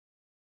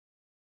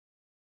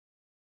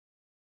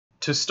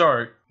To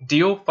start,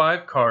 deal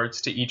 5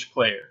 cards to each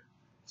player.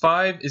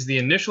 5 is the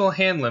initial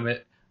hand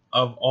limit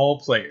of all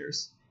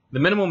players. The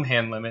minimum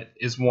hand limit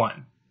is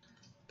 1.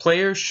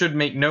 Players should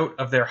make note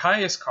of their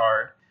highest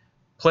card,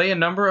 play a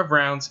number of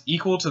rounds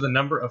equal to the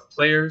number of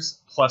players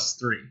plus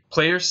 3.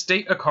 Players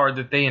state a card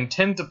that they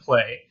intend to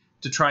play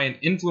to try and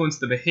influence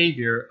the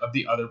behavior of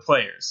the other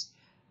players.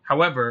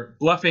 However,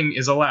 bluffing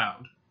is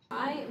allowed.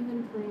 I am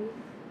going to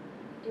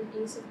play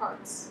an ace of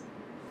hearts.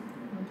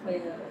 I'm going to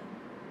play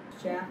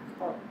a jack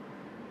heart.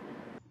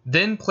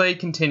 Then play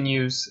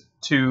continues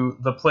to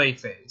the play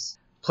phase.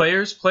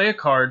 Players play a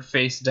card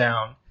face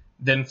down,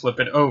 then flip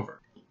it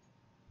over.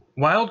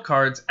 Wild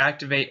cards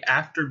activate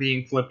after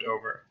being flipped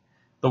over.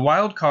 The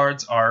wild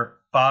cards are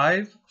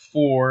 5,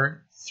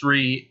 4,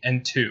 3,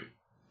 and 2.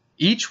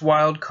 Each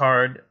wild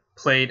card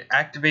played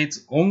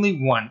activates only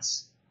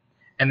once,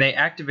 and they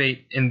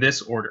activate in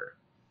this order.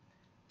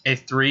 A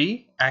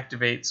 3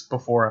 activates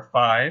before a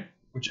 5,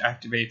 which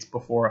activates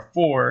before a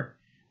 4,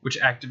 which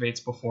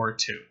activates before a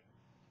 2.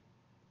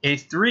 A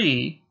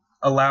 3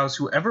 allows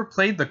whoever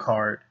played the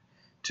card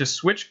to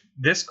switch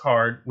this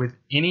card with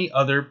any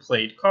other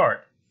played card,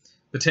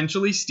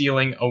 potentially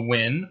stealing a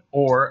win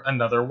or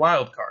another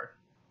wild card.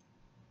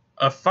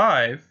 A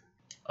 5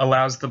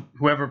 allows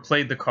whoever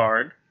played the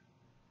card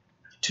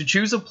to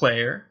choose a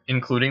player,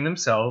 including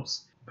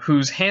themselves,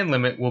 whose hand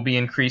limit will be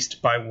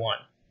increased by 1.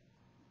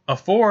 A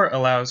 4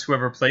 allows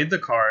whoever played the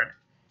card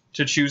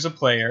to choose a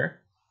player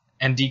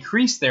and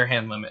decrease their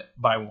hand limit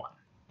by 1.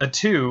 A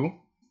 2,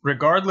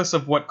 regardless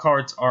of what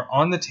cards are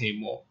on the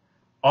table,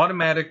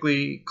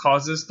 automatically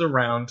causes the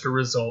round to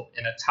result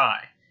in a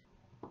tie.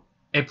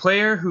 A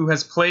player who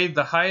has played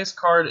the highest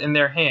card in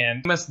their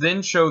hand must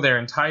then show their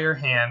entire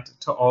hand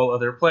to all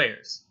other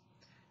players.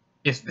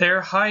 If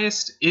their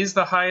highest is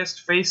the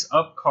highest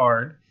face-up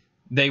card,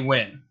 they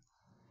win.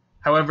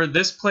 However,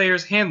 this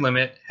player's hand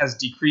limit has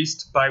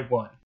decreased by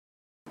 1.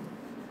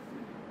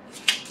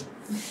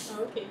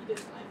 Okay, you did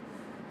fine.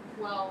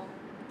 Well,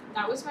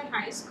 that was my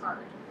highest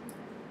card.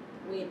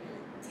 Wait a minute.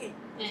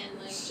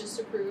 And, just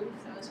to prove,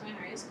 that was my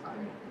highest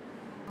card.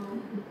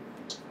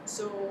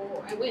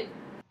 So, I win.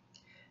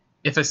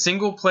 If a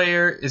single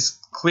player is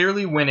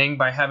clearly winning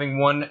by having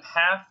won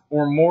half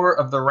or more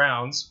of the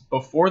rounds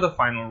before the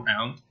final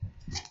round,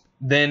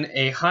 then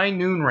a high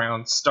noon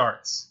round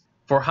starts.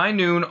 For high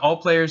noon, all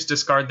players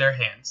discard their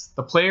hands.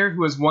 The player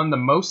who has won the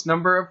most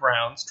number of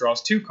rounds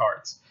draws 2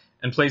 cards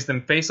and plays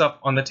them face up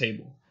on the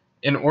table,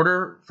 in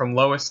order from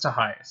lowest to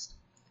highest.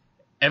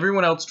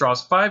 Everyone else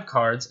draws 5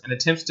 cards and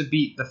attempts to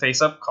beat the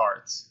face-up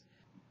cards.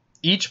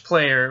 Each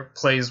player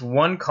plays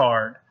 1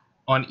 card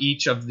on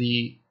each of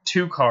the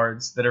 2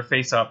 cards that are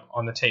face-up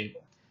on the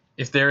table.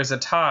 If there is a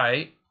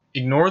tie,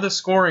 ignore the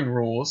scoring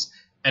rules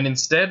and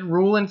instead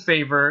rule in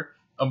favor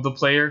of the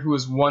player who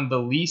has won the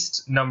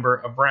least number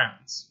of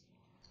rounds.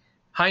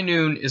 High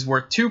noon is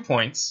worth 2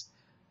 points,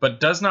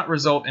 but does not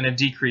result in a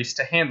decrease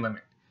to hand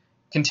limit.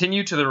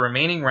 Continue to the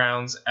remaining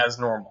rounds as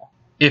normal.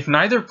 If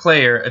neither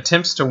player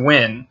attempts to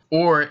win,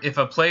 or if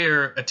a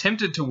player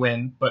attempted to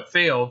win but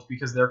failed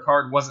because their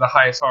card wasn't the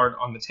highest card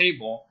on the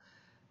table,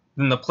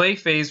 then the play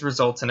phase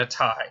results in a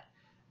tie,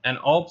 and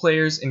all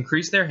players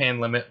increase their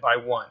hand limit by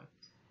 1.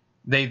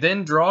 They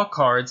then draw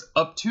cards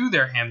up to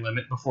their hand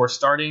limit before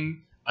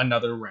starting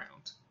another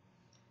round.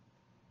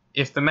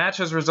 If the match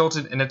has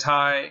resulted in a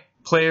tie,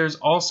 players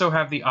also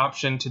have the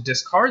option to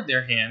discard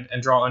their hand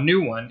and draw a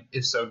new one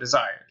if so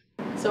desired.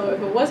 So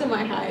if it wasn't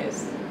my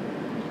highest,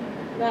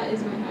 that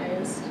is my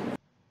highest.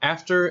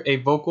 After a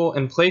vocal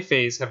and play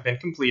phase have been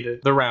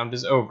completed, the round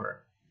is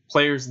over.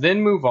 Players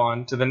then move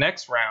on to the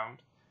next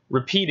round,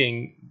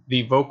 repeating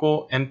the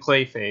vocal and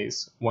play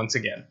phase once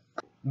again.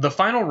 The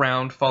final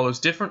round follows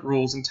different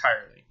rules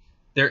entirely.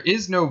 There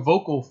is no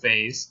vocal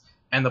phase,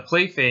 and the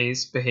play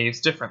phase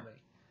behaves differently.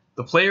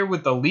 The player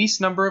with the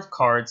least number of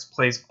cards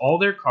plays all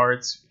their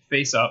cards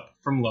face up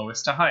from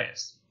lowest to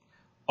highest.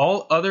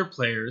 All other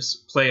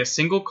players play a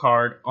single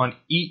card on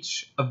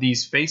each of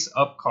these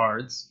face-up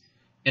cards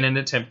in an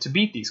attempt to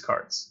beat these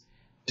cards,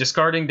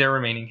 discarding their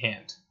remaining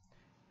hand.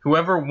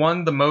 Whoever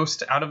won the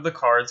most out of the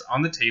cards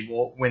on the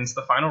table wins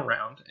the final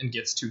round and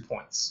gets 2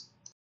 points.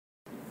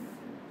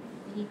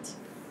 Beat.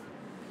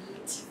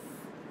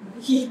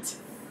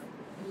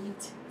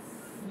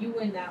 You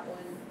win that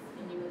one,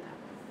 and you win that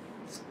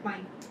one.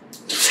 Mine.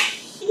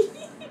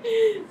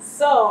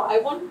 So, I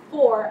won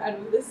 4 out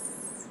of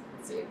this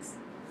 6.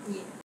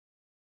 Yeah.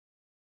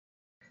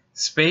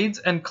 Spades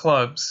and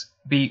clubs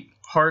beat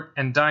heart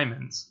and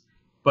diamonds,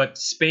 but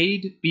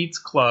spade beats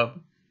club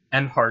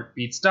and heart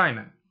beats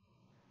diamond.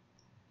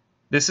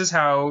 This is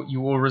how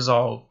you will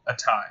resolve a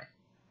tie.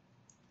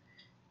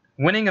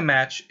 Winning a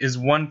match is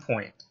 1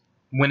 point.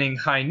 Winning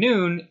high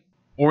noon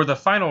or the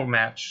final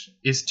match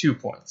is 2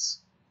 points.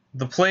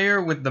 The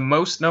player with the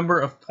most number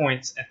of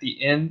points at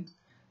the end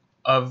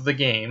of the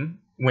game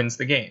wins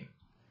the game.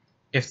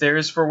 If there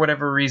is, for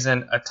whatever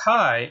reason, a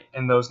tie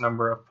in those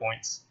number of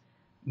points,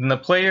 then the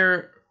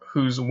player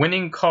whose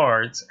winning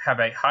cards have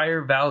a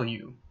higher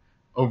value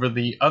over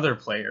the other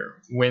player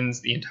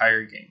wins the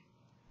entire game.